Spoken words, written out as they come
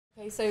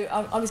Okay, so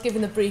I was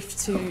given the brief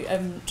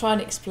to try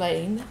and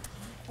explain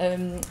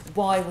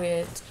why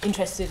we're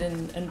interested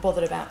and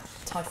bothered about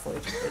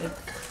typhoid.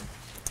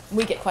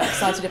 We get quite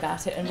excited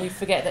about it and we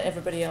forget that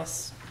everybody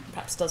else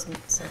perhaps doesn't.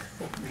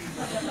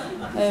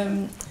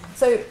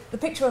 So the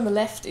picture on the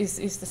left is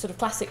the sort of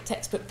classic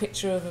textbook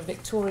picture of a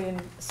Victorian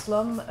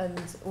slum,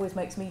 and always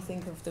makes me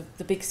think of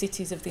the big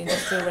cities of the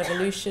Industrial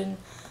Revolution,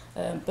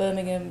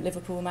 Birmingham,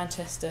 Liverpool,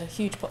 Manchester,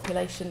 huge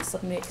population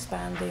suddenly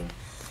expanding,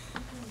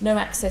 no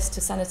access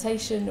to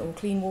sanitation or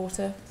clean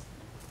water,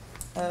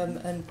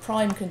 and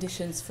prime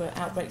conditions for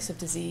outbreaks of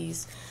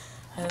disease,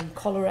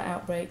 cholera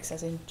outbreaks,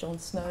 as in John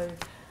Snow,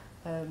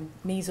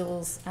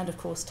 measles, and of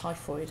course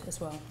typhoid as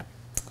well.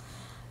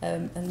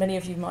 And many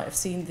of you might have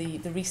seen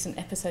the recent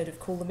episode of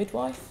Call the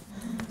Midwife.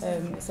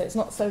 So it's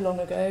not so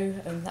long ago,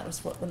 and that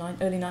was what the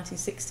early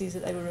 1960s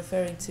that they were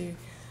referring to,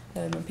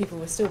 and people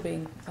were still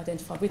being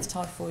identified with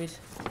typhoid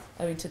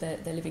owing to their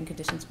living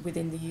conditions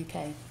within the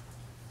UK.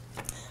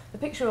 The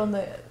picture on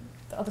the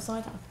other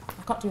side,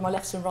 I can't do my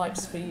lefts and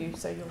rights for you,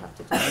 so you'll have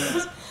to do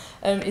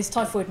this, is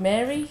Typhoid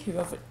Mary, who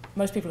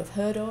most people have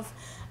heard of.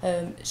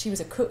 She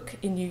was a cook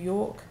in New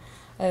York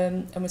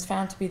and was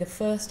found to be the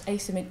first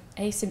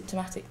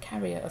asymptomatic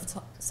carrier of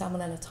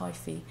Salmonella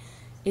typhi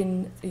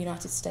in the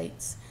United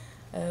States.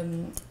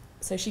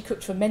 So she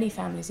cooked for many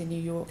families in New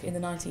York in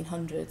the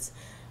 1900s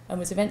and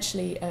was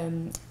eventually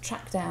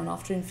tracked down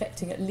after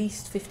infecting at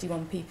least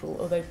 51 people,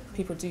 although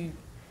people do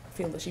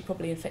feel that she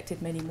probably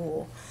infected many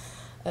more,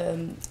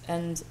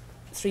 and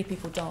 3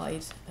 people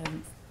died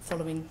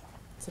following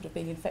sort of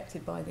being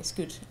infected by this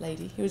good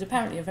lady, who was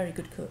apparently a very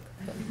good cook.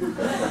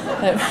 But,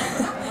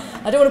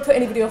 I don't want to put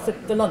anybody off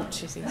the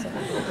lunch, you see.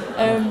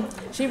 So,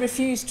 she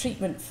refused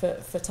treatment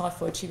for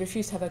typhoid. She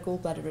refused to have her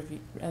gallbladder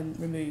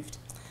removed,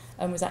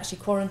 and was actually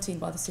quarantined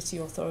by the city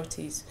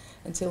authorities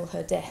until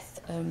her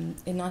death in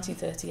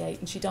 1938,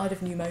 and she died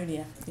of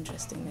pneumonia,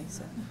 interestingly.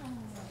 So.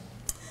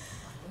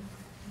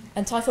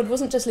 And typhoid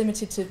wasn't just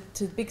limited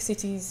to big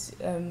cities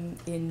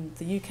in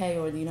the UK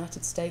or in the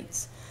United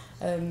States.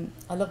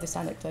 I love this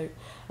anecdote.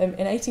 In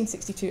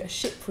 1862, a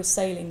ship was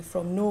sailing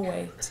from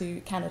Norway to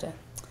Canada,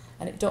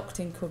 and it docked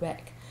in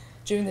Quebec.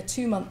 During the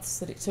 2 months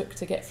that it took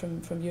to get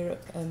from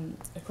Europe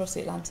across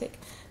the Atlantic,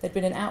 there'd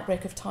been an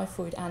outbreak of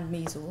typhoid and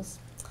measles.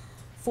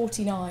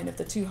 49 of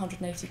the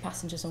 280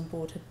 passengers on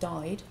board had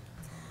died,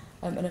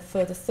 and a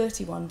further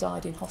 31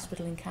 died in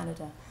hospital in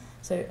Canada.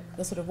 So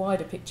the sort of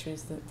wider picture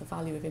is the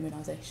value of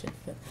immunisation.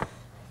 But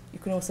you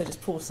can also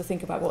just pause to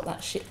think about what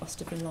that ship must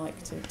have been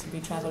like to be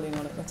travelling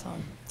on at the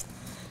time.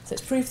 So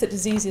it's proof that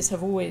diseases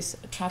have always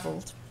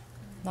travelled.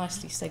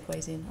 Nicely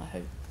segues in, I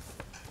hope.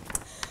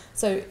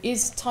 So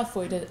is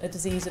typhoid a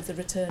disease of the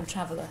return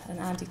traveller?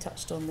 And Andy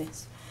touched on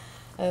this.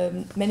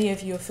 Many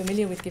of you are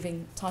familiar with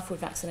giving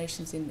typhoid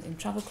vaccinations in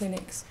travel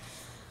clinics.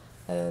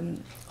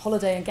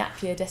 Holiday and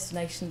gap year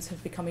destinations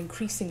have become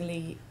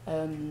increasingly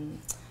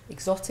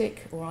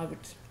exotic, or I would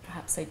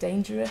perhaps say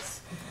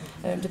dangerous,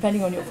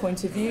 depending on your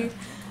point of view,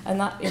 and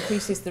that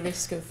increases the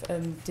risk of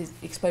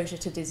exposure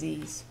to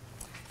disease.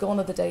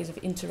 Gone are the days of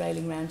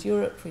interrailing around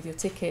Europe with your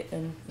ticket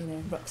and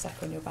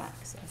rucksack on your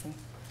back, sort of thing.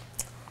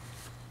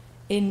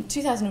 In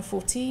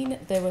 2014,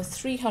 there were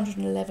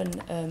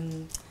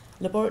 311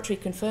 laboratory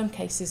confirmed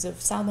cases of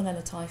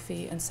Salmonella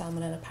typhi and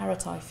Salmonella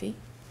paratyphi.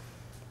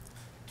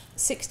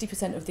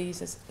 60% of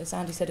these, as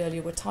Andy said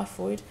earlier, were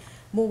typhoid.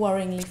 More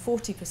worryingly,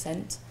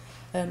 40%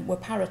 were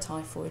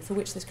paratyphoid, for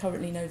which there's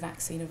currently no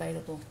vaccine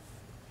available.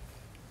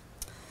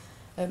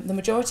 The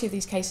majority of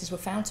these cases were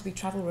found to be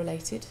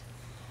travel-related,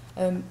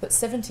 but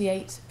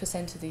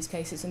 78% of these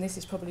cases, and this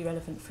is probably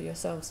relevant for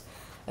yourselves,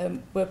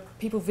 were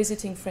people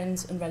visiting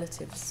friends and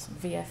relatives,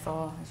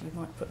 VFR, as you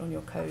might put on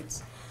your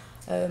codes.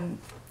 And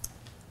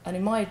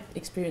in my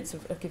experience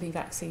of giving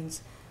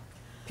vaccines,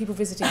 people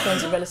visiting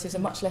friends and relatives are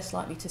much less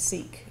likely to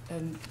seek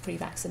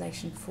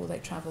pre-vaccination before they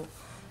travel,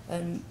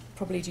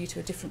 probably due to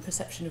a different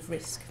perception of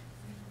risk.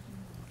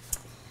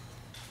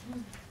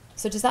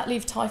 So does that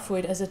leave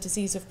typhoid as a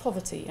disease of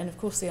poverty? And of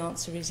course the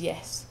answer is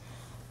yes.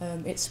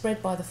 It's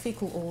spread by the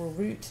fecal-oral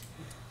route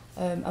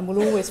and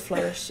will always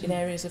flourish in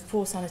areas of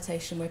poor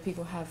sanitation where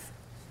people have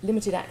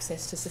limited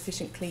access to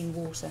sufficient clean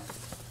water.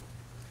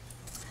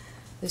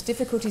 There's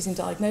difficulties in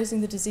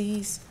diagnosing the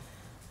disease,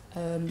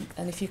 and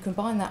if you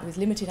combine that with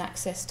limited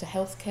access to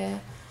healthcare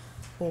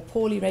or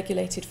poorly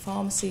regulated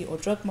pharmacy or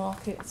drug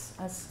markets,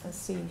 as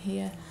seen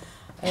here,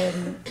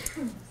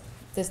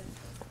 there's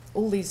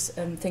all these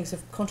things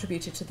have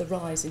contributed to the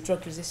rise in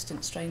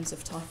drug-resistant strains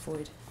of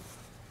typhoid.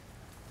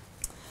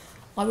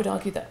 I would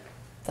argue that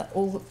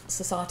all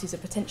societies are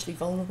potentially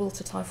vulnerable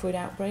to typhoid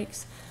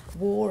outbreaks.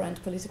 War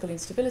and political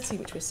instability,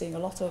 which we're seeing a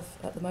lot of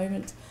at the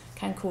moment,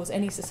 can cause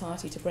any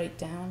society to break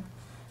down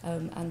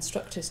and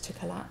structures to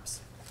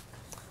collapse.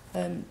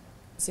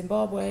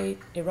 Zimbabwe,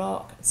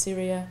 Iraq,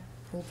 Syria,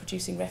 all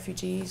producing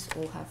refugees,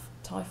 all have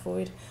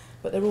typhoid,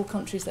 but they're all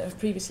countries that have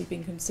previously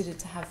been considered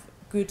to have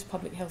good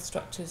public health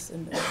structures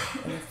and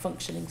a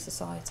functioning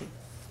society.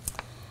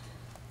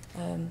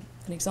 An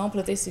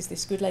example of this is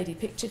this good lady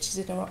pictured. She's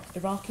an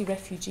Iraqi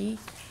refugee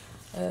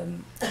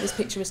This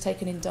picture was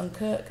taken in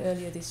Dunkirk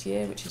earlier this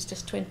year, which is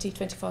just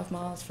 20-25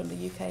 miles from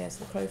the UK as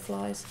the crow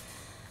flies.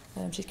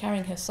 She's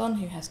carrying her son,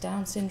 who has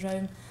Down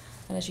syndrome,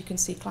 and as you can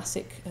see,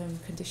 classic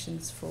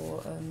conditions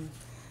for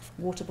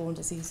waterborne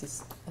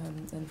diseases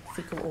and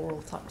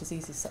fecal-oral type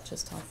diseases such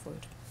as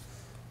typhoid.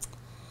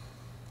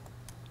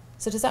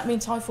 So does that mean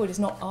typhoid is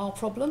not our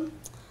problem?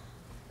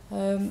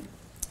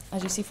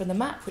 As you see from the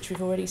map, which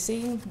we've already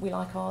seen, we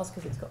like ours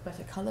because it's got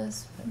better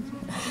colours.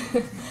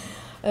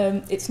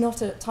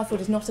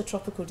 Typhoid is not a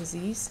tropical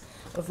disease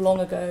of long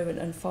ago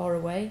and far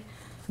away.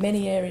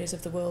 Many areas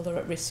of the world are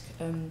at risk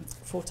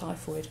for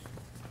typhoid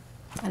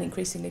and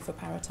increasingly for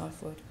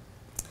paratyphoid.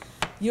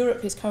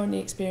 Europe is currently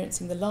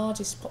experiencing the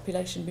largest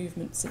population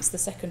movement since the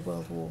Second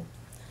World War.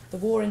 The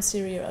war in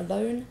Syria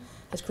alone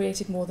has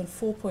created more than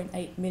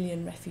 4.8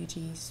 million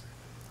refugees.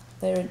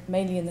 They are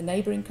mainly in the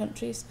neighbouring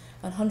countries,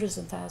 and hundreds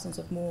of thousands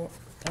of more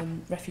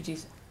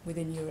refugees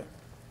within Europe.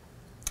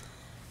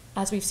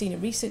 As we've seen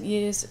in recent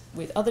years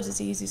with other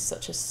diseases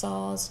such as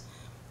SARS,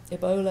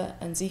 Ebola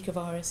and Zika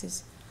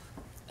viruses,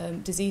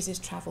 diseases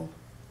travel.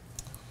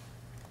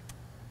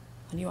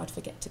 I knew I'd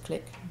forget to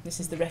click. This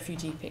is the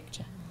refugee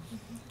picture.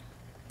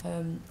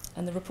 And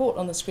the report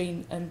on the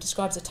screen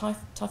describes a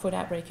typhoid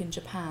outbreak in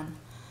Japan,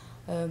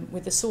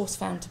 with the source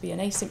found to be an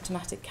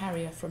asymptomatic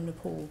carrier from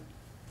Nepal.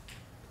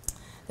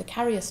 The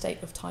carrier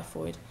state of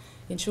typhoid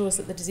ensures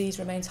that the disease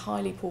remains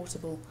highly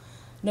portable.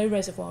 No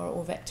reservoir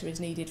or vector is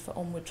needed for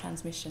onward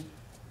transmission.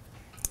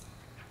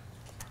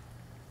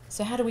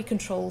 So how do we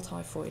control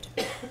typhoid?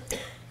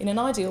 In an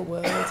ideal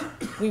world,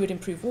 we would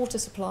improve water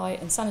supply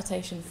and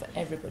sanitation for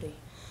everybody.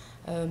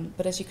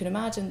 But as you can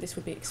imagine, this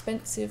would be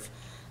expensive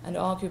and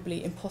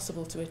arguably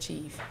impossible to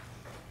achieve,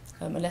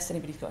 unless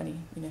anybody's got any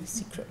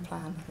secret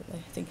plan that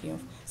they're thinking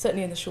of,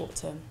 certainly in the short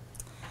term.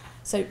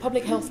 So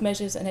public health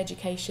measures and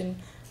education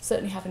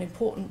certainly have an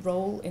important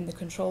role in the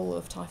control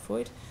of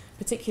typhoid,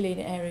 particularly in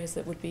areas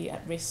that would be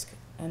at risk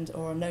and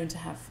or are known to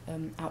have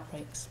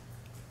outbreaks.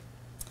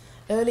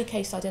 Early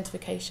case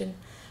identification,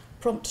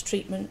 prompt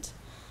treatment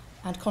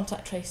and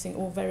contact tracing,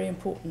 all very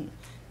important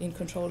in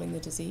controlling the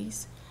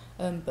disease,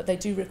 but they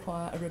do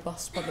require a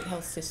robust public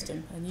health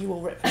system, and you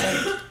all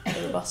represent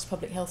a robust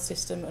public health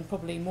system and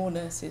probably more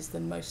nurses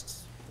than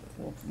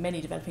many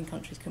developing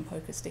countries can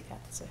poke a stick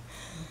at.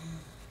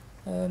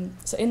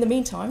 So in the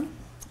meantime,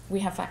 we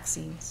have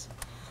vaccines.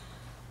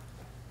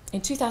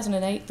 In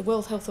 2008, the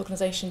World Health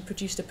Organization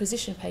produced a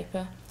position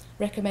paper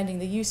recommending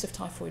the use of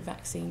typhoid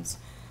vaccines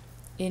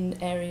in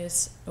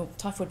areas, or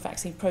typhoid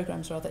vaccine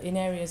programs rather, in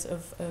areas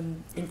of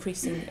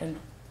increasing and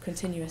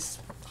continuous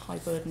high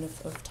burden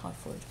of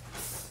typhoid.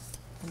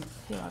 And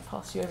here I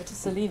pass you over to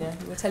Celina,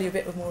 who will tell you a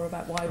bit more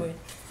about why we're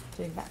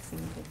doing vaccine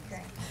things.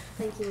 Great.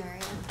 Thank you,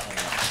 Maria.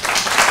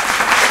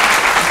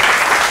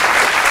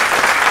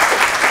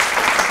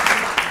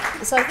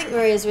 So I think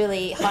Maria's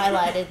really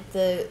highlighted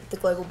the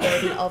global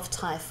burden of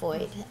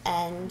typhoid,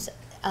 and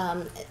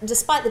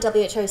despite the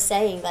WHO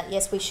saying that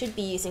yes, we should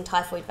be using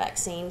typhoid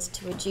vaccines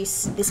to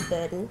reduce this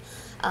burden,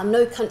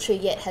 no country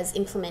yet has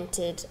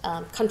implemented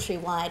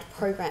countrywide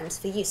programs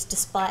for use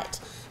despite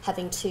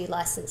having 2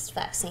 licensed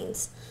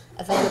vaccines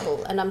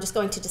available. And I'm just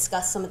going to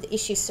discuss some of the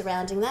issues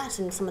surrounding that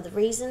and some of the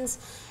reasons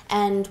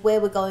and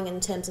where we're going in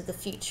terms of the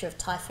future of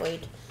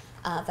typhoid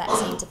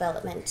vaccine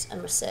development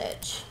and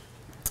research.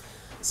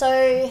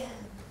 So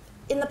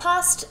in the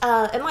past,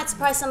 it might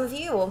surprise some of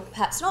you, or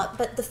perhaps not,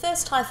 but the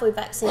first typhoid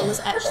vaccine was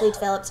actually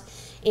developed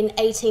in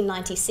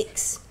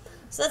 1896.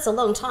 So that's a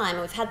long time,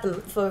 and we've had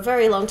them for a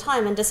very long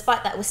time, and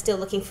despite that, we're still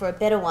looking for a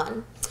better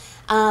one.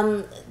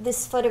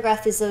 This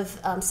photograph is of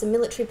some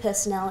military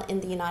personnel in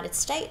the United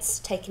States,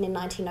 taken in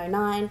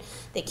 1909.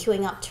 They're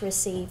queuing up to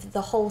receive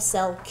the whole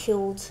cell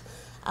killed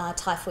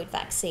typhoid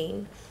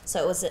vaccine.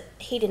 So it was a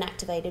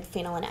heat-inactivated,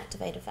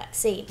 phenol-inactivated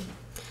vaccine.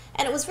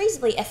 And it was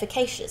reasonably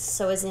efficacious,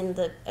 so as in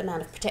the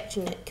amount of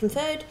protection it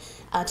conferred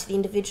to the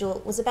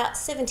individual was about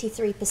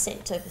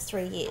 73% over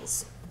 3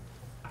 years.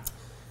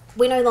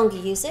 We no longer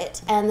use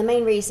it, and the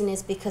main reason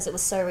is because it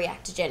was so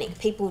reactogenic.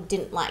 People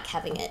didn't like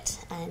having it,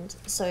 and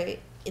so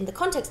in the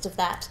context of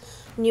that,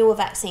 newer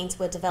vaccines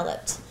were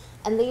developed.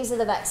 And these are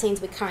the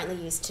vaccines we currently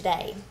use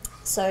today.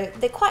 So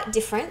they're quite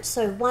different.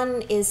 So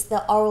one is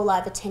the oral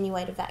live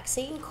attenuated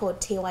vaccine called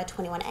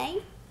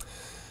TY21A.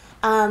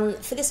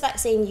 For this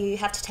vaccine, you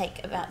have to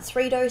take about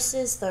 3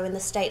 doses, though in the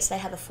States they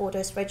have a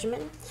 4-dose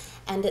regimen,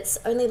 and it's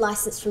only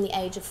licensed from the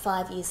age of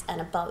 5 years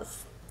and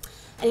above.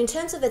 And in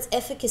terms of its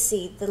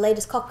efficacy, the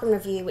latest Cochrane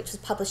review, which was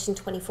published in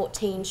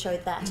 2014,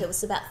 showed that it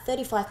was about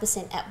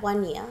 35% at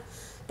 1 year,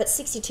 but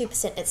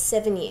 62% at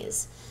 7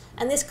 years.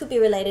 And this could be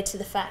related to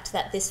the fact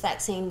that this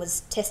vaccine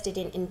was tested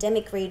in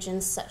endemic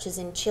regions such as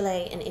in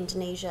Chile and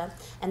Indonesia,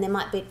 and there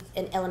might be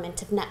an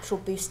element of natural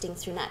boosting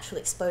through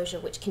natural exposure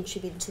which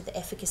contributed to the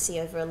efficacy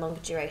over a longer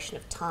duration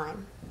of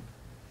time.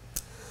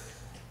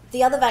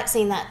 The other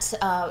vaccine that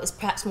is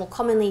perhaps more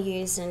commonly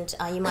used and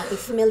you might be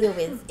familiar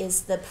with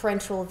is the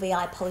parenteral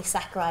VI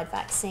polysaccharide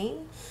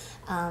vaccine.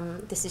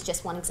 This is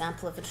just one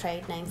example of a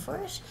trade name for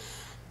it.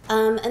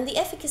 And the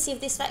efficacy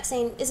of this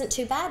vaccine isn't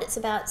too bad. It's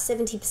about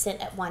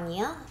 70% at 1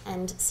 year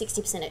and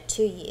 60% at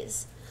 2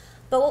 years.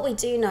 But what we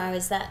do know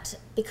is that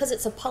because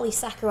it's a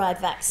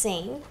polysaccharide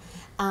vaccine,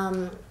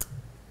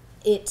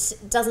 it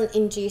doesn't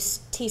induce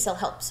T-cell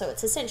help. So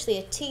it's essentially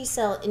a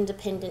T-cell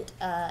independent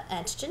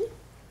antigen.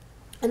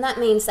 And that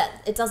means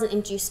that it doesn't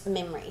induce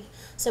memory.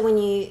 So when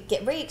you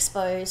get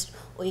re-exposed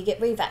or you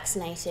get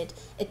revaccinated,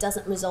 it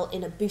doesn't result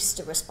in a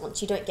booster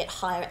response. You don't get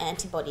higher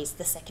antibodies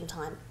the second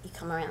time you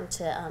come around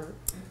to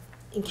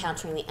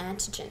encountering the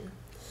antigen.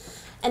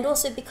 And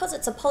also, because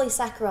it's a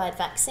polysaccharide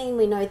vaccine,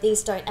 we know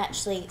these don't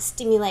actually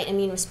stimulate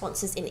immune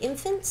responses in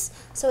infants,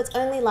 so it's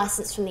only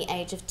licensed from the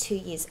age of 2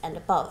 years and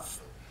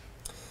above.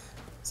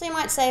 So you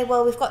might say,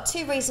 well, we've got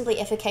 2 reasonably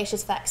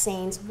efficacious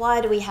vaccines. Why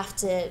do we have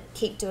to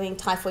keep doing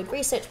typhoid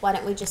research? Why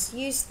don't we just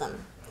use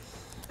them?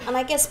 And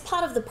I guess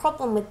part of the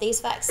problem with these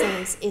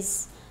vaccines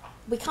is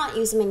we can't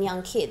use them in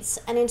young kids.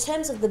 And in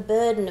terms of the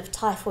burden of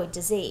typhoid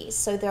disease,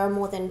 so there are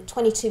more than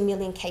 22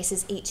 million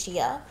cases each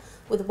year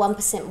with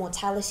 1%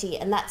 mortality,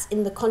 and that's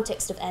in the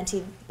context of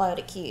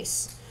antibiotic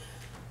use.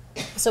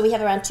 So we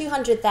have around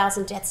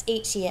 200,000 deaths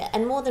each year,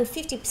 and more than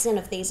 50%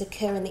 of these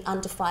occur in the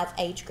under 5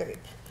 age group.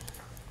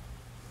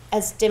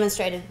 As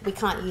demonstrated, we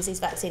can't use these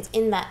vaccines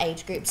in that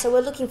age group. So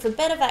we're looking for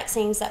better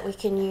vaccines that we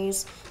can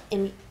use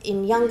in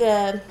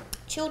younger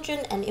children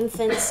and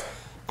infants,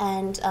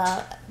 and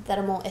that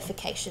are more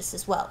efficacious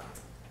as well.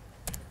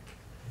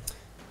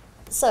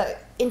 So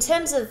in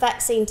terms of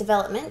vaccine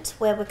development,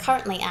 where we're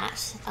currently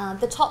at,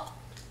 the top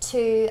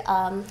 2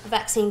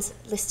 vaccines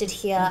listed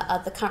here are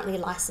the currently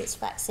licensed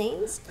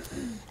vaccines.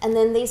 And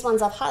then these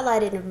ones I've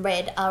highlighted in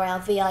red are our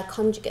VI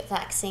conjugate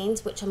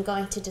vaccines, which I'm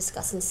going to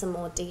discuss in some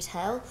more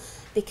detail.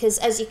 Because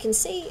as you can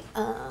see,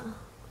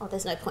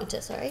 there's no pointer,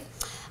 sorry.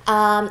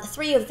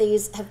 3 of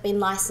these have been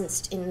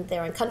licensed in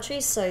their own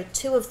countries, so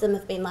 2 of them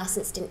have been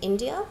licensed in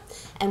India,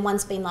 and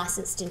 1's been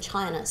licensed in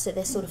China, so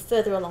they're sort of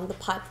further along the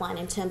pipeline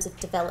in terms of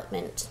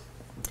development.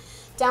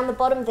 Down the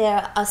bottom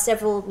there are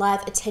several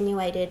live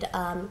attenuated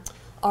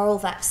oral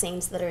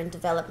vaccines that are in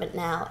development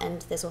now,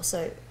 and there's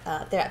also,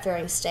 they're at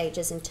varying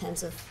stages in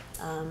terms of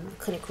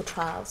clinical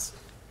trials.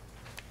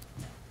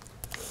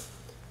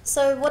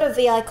 So what are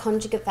VI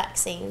conjugate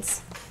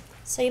vaccines?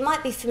 So you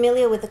might be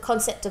familiar with the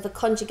concept of a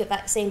conjugate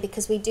vaccine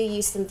because we do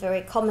use them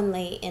very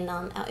commonly in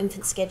our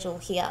infant schedule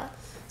here.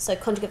 So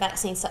conjugate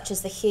vaccines such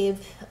as the Hib,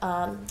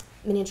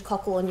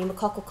 meningococcal or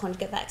pneumococcal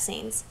conjugate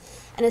vaccines.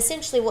 And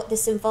essentially what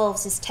this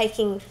involves is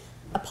taking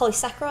a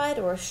polysaccharide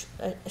or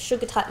a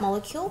sugar type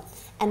molecule,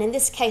 and in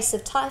this case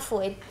of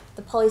typhoid,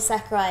 the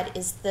polysaccharide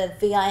is the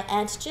VI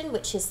antigen,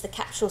 which is the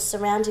capsule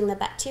surrounding the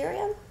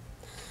bacteria.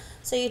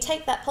 So you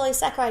take that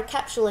polysaccharide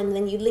capsule and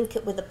then you link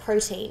it with a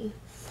protein.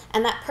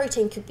 And that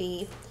protein could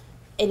be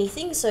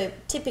anything. So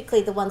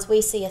typically the ones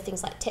we see are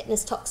things like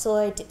tetanus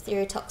toxoid,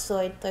 diphtheria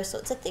toxoid, those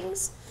sorts of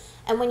things.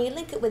 And when you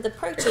link it with the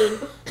protein,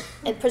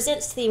 it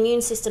presents to the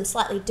immune system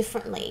slightly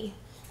differently.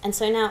 And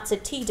so now it's a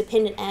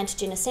T-dependent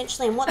antigen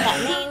essentially. And what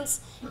that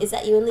means is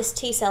that you enlist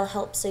T-cell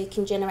help so you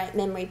can generate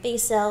memory B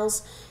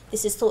cells.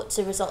 This is thought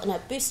to result in a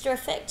booster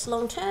effect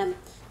long term.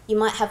 You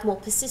might have more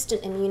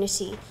persistent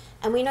immunity.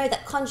 And we know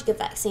that conjugate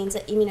vaccines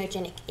are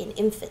immunogenic in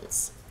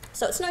infants.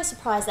 So it's no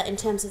surprise that in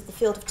terms of the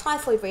field of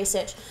typhoid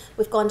research,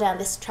 we've gone down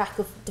this track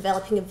of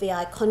developing a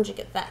VI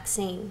conjugate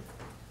vaccine.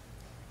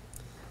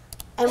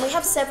 And we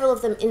have several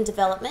of them in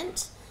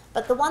development,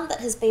 but the one that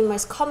has been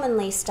most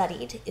commonly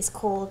studied is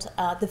called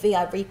the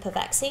VI Reaper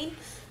vaccine.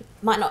 You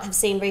might not have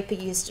seen Reaper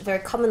used very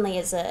commonly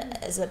as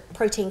a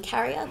protein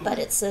carrier, but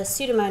it's a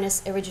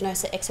Pseudomonas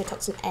aeruginosa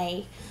exotoxin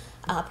A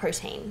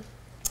protein.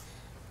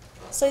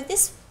 So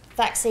this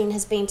vaccine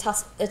has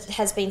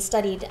been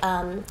studied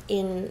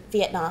in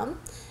Vietnam,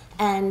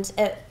 and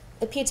it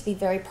appeared to be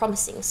very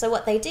promising. So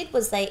what they did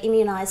was they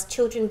immunised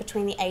children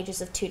between the ages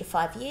of 2 to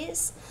 5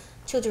 years.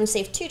 Children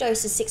received 2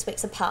 doses 6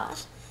 weeks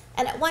apart,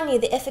 and at 1 year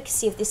the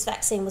efficacy of this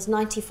vaccine was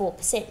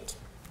 94%,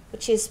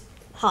 which is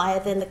higher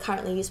than the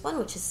currently used one,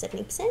 which is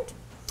 70%.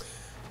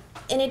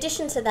 In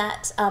addition to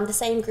that, the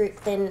same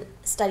group then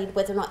studied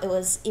whether or not it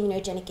was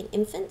immunogenic in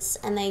infants,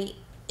 and they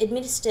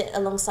administered it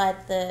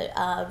alongside the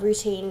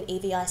routine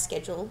EVI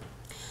schedule.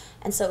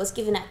 And so it was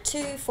given at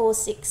 2, 4,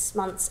 6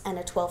 months and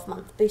a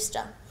 12-month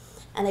booster.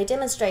 And they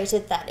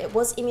demonstrated that it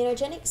was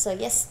immunogenic, so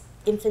yes,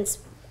 infants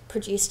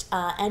produced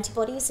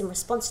antibodies in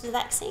response to the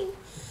vaccine.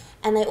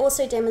 And they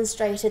also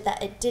demonstrated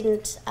that it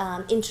didn't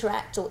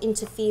interact or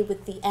interfere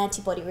with the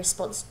antibody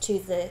response to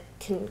the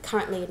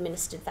currently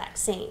administered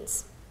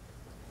vaccines.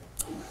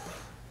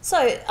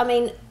 So, I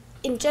mean,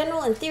 in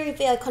general, in theory,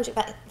 VI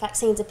conjugate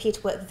vaccines appear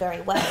to work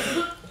very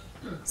well.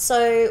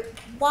 So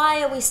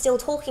why are we still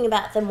talking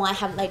about them? Why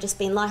haven't they just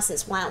been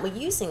licensed? Why aren't we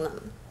using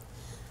them?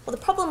 Well,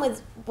 the problem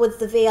with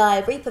the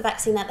VI Reaper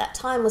vaccine at that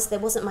time was there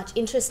wasn't much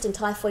interest in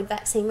typhoid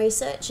vaccine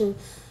research, and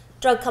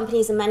drug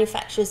companies and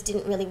manufacturers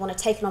didn't really want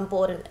to take it on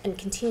board and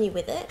continue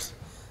with it.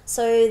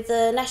 So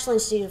the National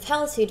Institute of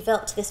Health, who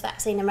developed this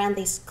vaccine and ran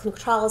these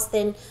clinical trials,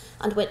 then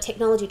underwent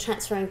technology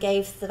transfer and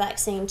gave the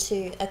vaccine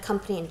to a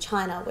company in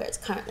China where it's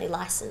currently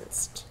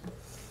licensed.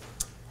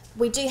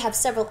 we do have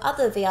several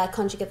other VI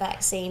conjugate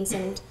vaccines,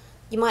 and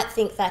you might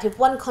think that if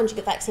one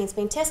conjugate vaccine's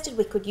been tested,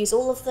 we could use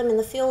all of them in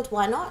the field,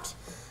 why not?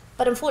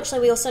 But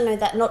unfortunately, we also know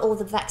that not all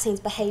the vaccines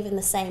behave in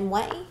the same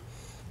way,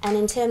 and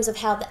in terms of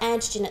how the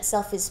antigen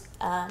itself is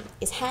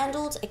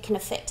handled, it can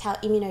affect how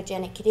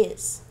immunogenic it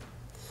is.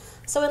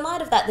 So in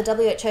light of that, the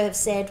WHO have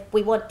said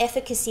we want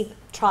efficacy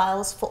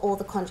trials for all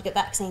the conjugate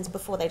vaccines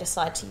before they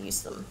decide to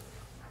use them.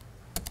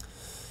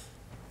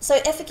 So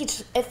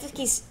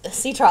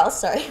efficacy trials,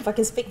 sorry, if I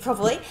can speak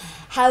properly,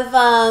 have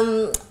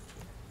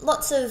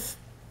lots of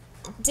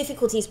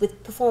difficulties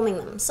with performing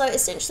them. So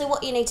essentially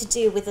what you need to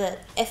do with an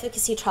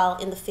efficacy trial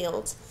in the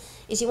field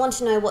is you want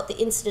to know what the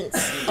incidence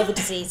of a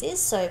disease is.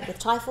 So with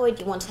typhoid,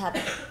 you want to have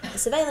a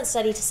surveillance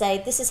study to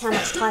say this is how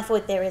much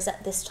typhoid there is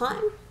at this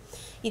time.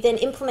 You then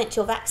implement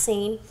your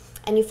vaccine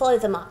and you follow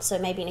them up, so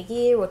maybe in a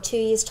year or 2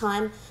 years'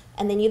 time,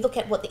 and then you look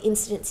at what the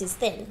incidence is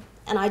then.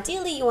 And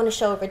ideally, you want to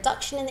show a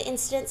reduction in the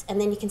incidence, and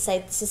then you can say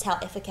this is how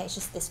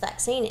efficacious this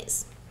vaccine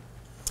is.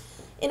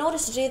 In order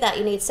to do that,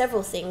 you need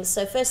several things.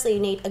 So firstly, you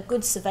need a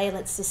good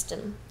surveillance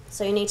system.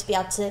 So you need to be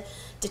able to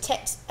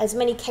detect as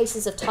many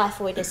cases of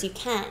typhoid as you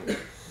can.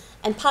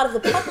 And part of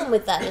the problem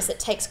with that is it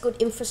takes good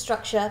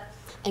infrastructure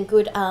and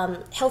good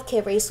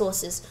healthcare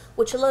resources,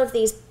 which a lot of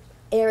these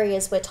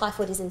areas where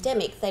typhoid is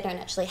endemic, they don't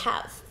actually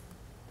have.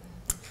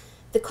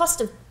 The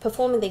cost of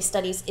performing these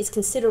studies is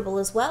considerable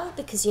as well,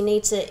 because you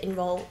need to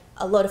enroll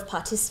a lot of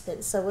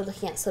participants. So we're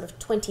looking at sort of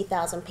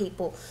 20,000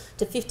 people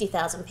to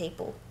 50,000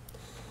 people.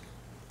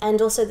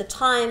 And also the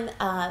time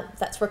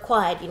that's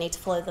required, you need to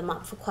follow them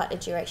up for quite a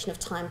duration of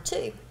time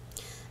too.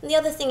 And the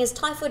other thing is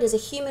typhoid is a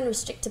human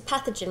restricted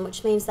pathogen,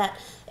 which means that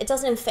it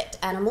doesn't infect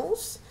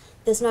animals.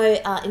 There's no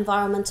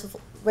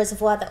environmental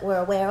reservoir that we're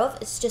aware of,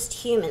 it's just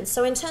humans.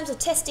 So in terms of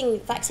testing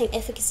vaccine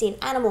efficacy in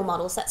animal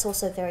models, that's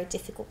also very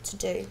difficult to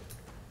do.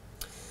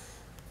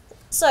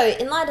 So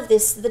in light of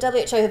this, the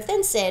WHO have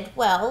then said,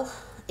 well,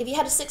 if you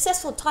had a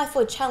successful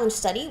typhoid challenge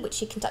study, which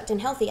you conduct in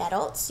healthy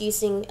adults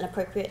using an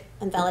appropriate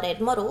and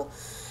validated model,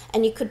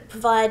 and you could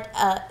provide,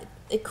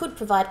 it could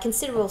provide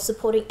considerable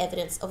supporting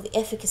evidence of the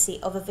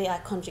efficacy of a VI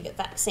conjugate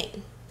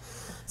vaccine.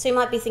 So you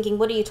might be thinking,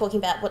 what are you talking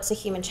about? What's a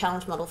human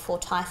challenge model for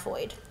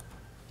typhoid?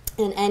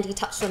 And Andy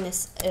touched on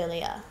this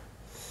earlier.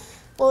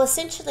 Well,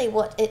 essentially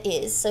what it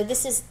is, so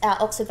this is our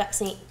Oxford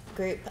Vaccine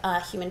Group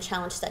human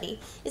challenge study,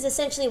 is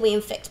essentially we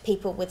infect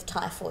people with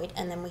typhoid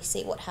and then we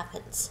see what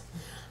happens.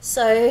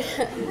 So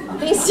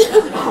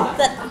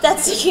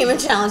that's a human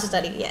challenge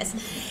study, yes.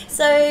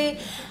 So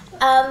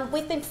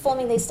we've been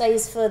performing these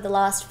studies for the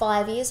last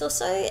 5 years or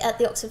so at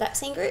the Oxford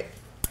Vaccine Group.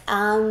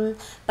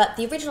 But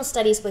the original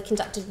studies were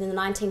conducted in the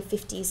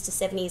 1950s to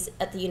 70s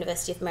at the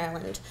University of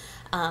Maryland.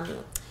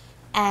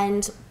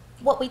 And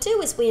what we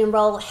do is we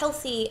enrol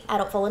healthy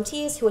adult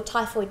volunteers who are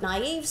typhoid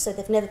naive, so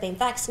they've never been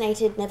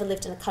vaccinated, never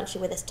lived in a country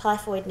where there's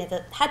typhoid,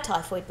 never had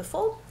typhoid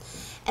before.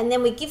 And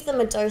then we give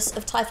them a dose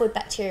of typhoid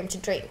bacterium to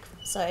drink,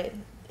 so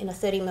in a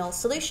 30 ml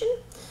solution.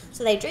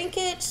 So they drink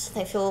it,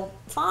 they feel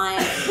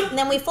fine, and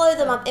then we follow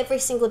them up every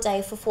single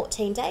day for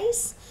 14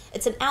 days.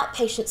 It's an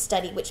outpatient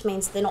study, which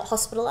means they're not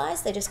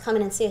hospitalised, they just come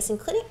in and see us in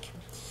clinic.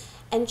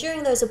 And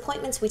during those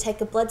appointments, we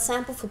take a blood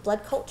sample for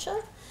blood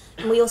culture,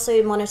 and we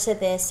also monitor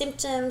their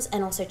symptoms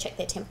and also check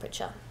their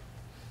temperature.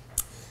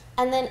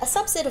 And then a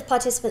subset of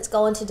participants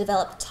go on to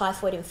develop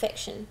typhoid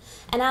infection.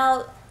 And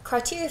our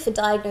criteria for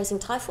diagnosing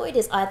typhoid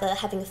is either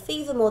having a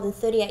fever more than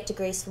 38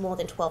 degrees for more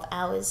than 12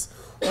 hours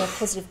or a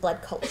positive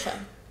blood culture.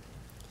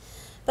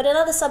 But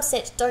another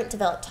subset don't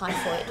develop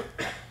typhoid.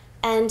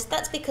 And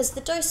that's because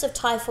the dose of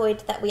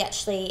typhoid that we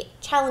actually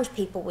challenge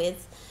people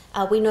with,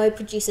 we know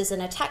produces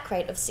an attack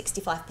rate of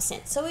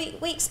 65%. So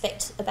we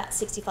expect about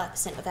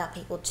 65% of our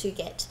people to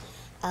get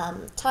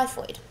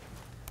typhoid.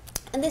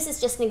 And this is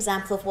just an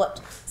example of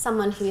what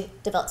someone who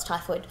develops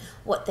typhoid,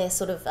 what their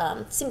sort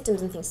of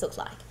symptoms and things look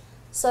like.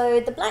 So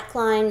the black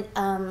line,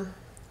 I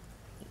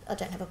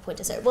don't have a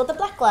pointer, so, well, the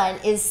black line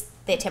is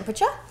their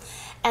temperature.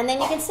 And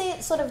then you can see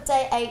it sort of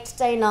day 8,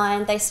 day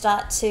 9, they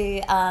start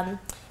to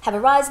have a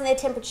rise in their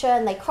temperature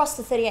and they cross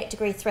the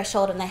 38-degree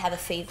threshold and they have a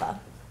fever.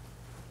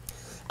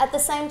 At the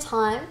same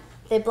time,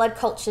 their blood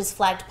culture is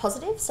flagged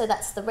positive, so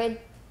that's the red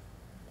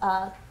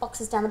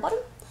boxes down the bottom.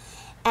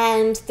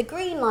 And the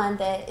green line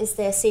there is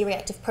their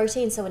C-reactive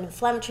protein, so an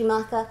inflammatory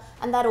marker,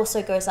 and that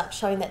also goes up,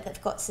 showing that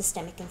they've got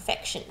systemic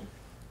infection.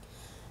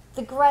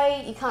 The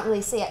grey, you can't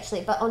really see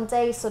actually, but on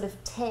day sort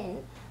of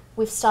 10,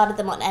 we've started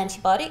them on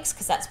antibiotics,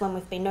 because that's when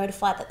we've been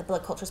notified that the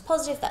blood culture is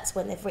positive, that's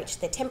when they've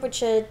reached their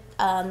temperature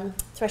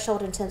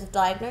threshold in terms of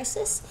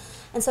diagnosis.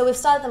 And so we've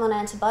started them on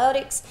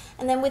antibiotics,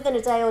 and then within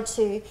a day or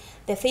two,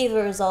 their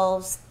fever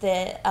resolves,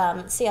 their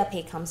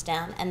CRP comes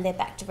down, and their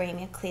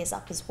bacteremia clears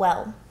up as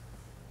well.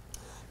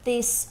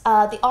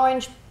 The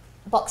orange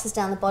boxes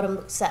down the bottom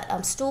looks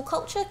at stool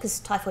culture, because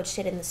typhoid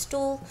shed in the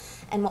stool,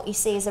 and what you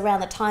see is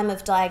around the time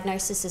of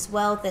diagnosis as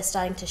well, they're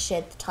starting to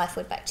shed the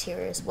typhoid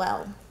bacteria as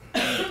well.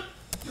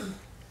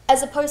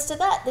 As opposed to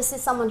that, this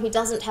is someone who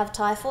doesn't have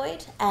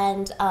typhoid,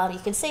 and you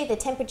can see their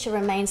temperature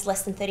remains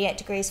less than 38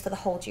 degrees for the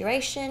whole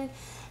duration.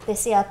 Their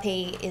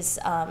CRP is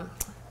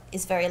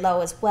is very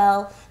low as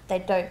well. They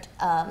don't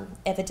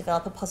ever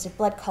develop a positive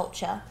blood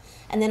culture.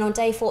 And then on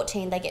day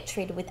 14, they get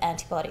treated with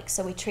antibiotics.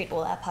 So we treat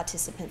all our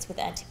participants with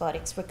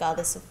antibiotics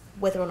regardless of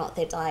whether or not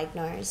they're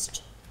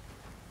diagnosed.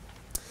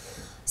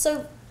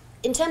 So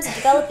in terms of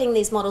developing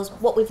these models,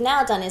 what we've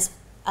now done is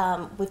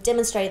we've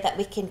demonstrated that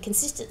we can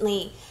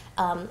consistently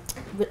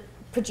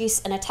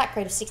produce an attack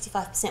rate of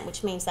 65%,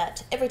 which means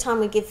that every time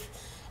we give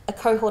a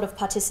cohort of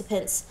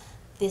participants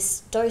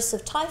this dose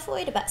of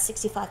typhoid, about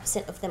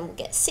 65% of them will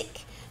get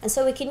sick. And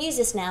so we can use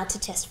this now to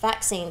test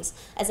vaccines,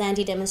 as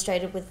Andy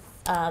demonstrated with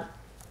the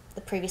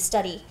previous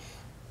study.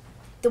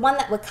 The one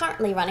that we're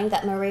currently running,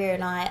 that Maria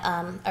and I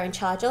are in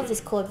charge of,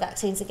 is called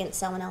Vaccines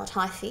Against Salmonella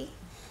Typhi.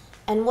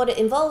 And what it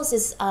involves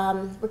is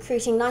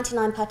recruiting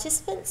 99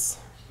 participants,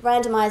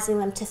 randomizing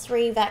them to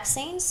 3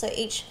 vaccines. So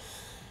each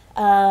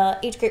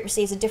group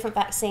receives a different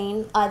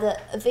vaccine, either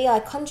a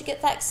VI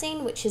conjugate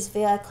vaccine, which is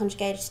VI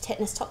conjugated to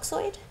tetanus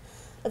toxoid,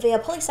 a VI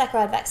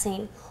polysaccharide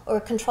vaccine, or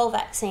a control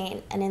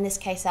vaccine. And in this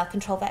case, our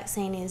control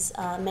vaccine is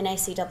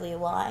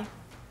MenACWY.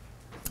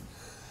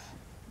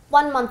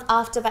 1 month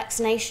after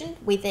vaccination,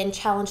 we then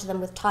challenge them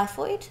with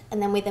typhoid,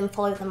 and then we then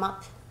follow them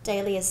up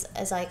daily,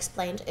 as I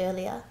explained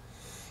earlier.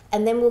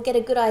 And then we'll get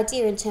a good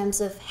idea in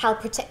terms of how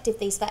protective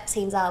these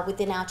vaccines are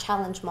within our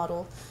challenge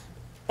model,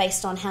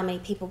 based on how many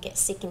people get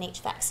sick in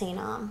each vaccine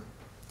arm.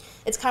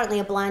 It's currently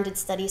a blinded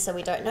study, so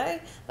we don't know,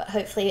 but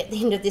hopefully at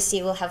the end of this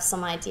year we'll have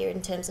some idea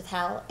in terms of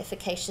how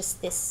efficacious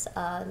this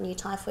new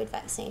typhoid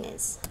vaccine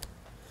is.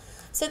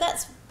 So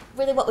that's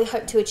really what we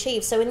hope to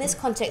achieve. So in this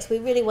context, we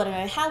really want to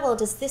know how well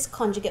does this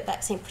conjugate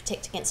vaccine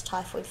protect against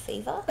typhoid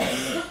fever?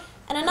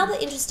 And another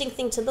interesting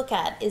thing to look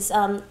at is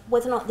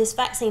whether or not this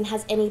vaccine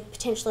has any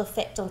potential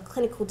effect on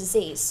clinical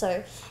disease.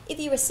 So if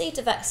you received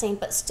a vaccine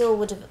but still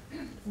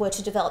were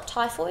to develop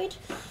typhoid,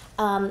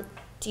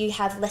 do you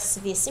have less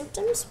severe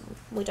symptoms?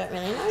 We don't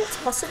really know, it's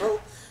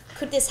possible.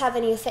 Could this have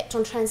any effect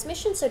on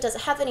transmission? So does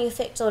it have any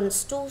effect on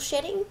stool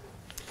shedding?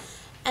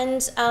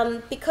 And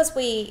because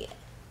we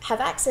have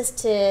access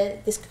to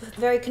this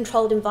very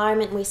controlled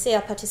environment, and we see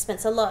our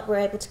participants a lot, we're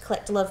able to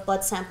collect a lot of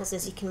blood samples,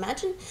 as you can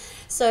imagine.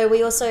 So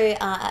we also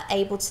are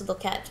able to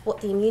look at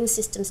what the immune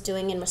system's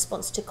doing in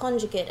response to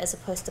conjugate as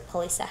opposed to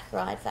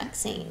polysaccharide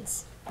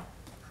vaccines.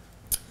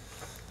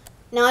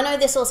 Now, I know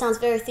this all sounds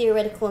very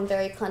theoretical and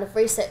very kind of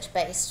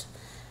research-based,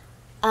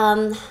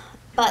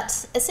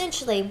 but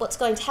essentially what's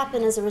going to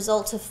happen as a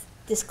result of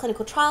this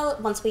clinical trial,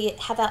 once we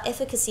have our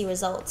efficacy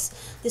results,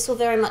 this will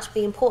very much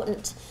be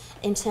important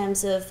in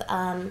terms of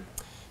the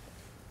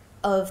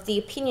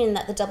opinion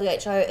that the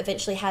WHO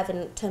eventually have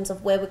in terms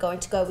of where we're going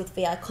to go with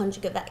VI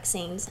conjugate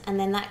vaccines, and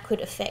then that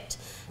could affect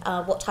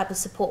what type of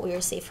support we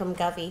receive from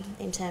Gavi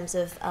in terms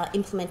of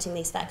implementing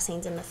these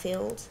vaccines in the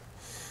field.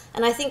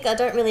 And I think I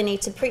don't really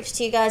need to preach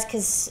to you guys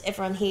because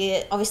everyone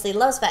here obviously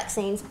loves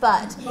vaccines,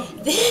 but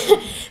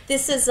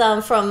this is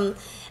from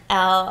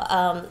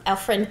our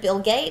friend Bill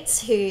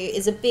Gates, who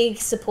is a big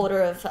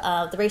supporter of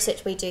the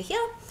research we do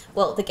here.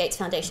 Well, the Gates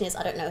Foundation is.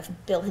 I don't know if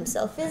Bill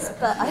himself is,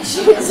 but I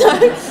assume so.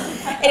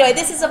 Anyway,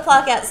 this is a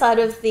plaque outside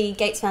of the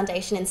Gates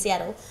Foundation in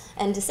Seattle.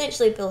 And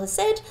essentially, Bill has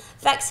said,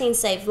 vaccines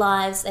save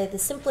lives. They're the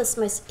simplest,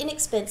 most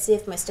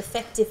inexpensive, most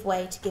effective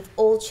way to give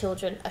all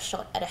children a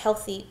shot at a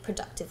healthy,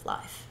 productive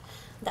life.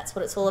 That's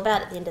what it's all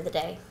about at the end of the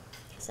day.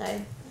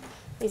 So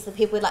these are the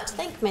people we'd like to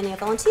thank, mainly our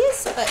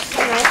volunteers. But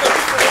anyway, thank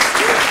you for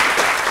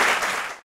listening.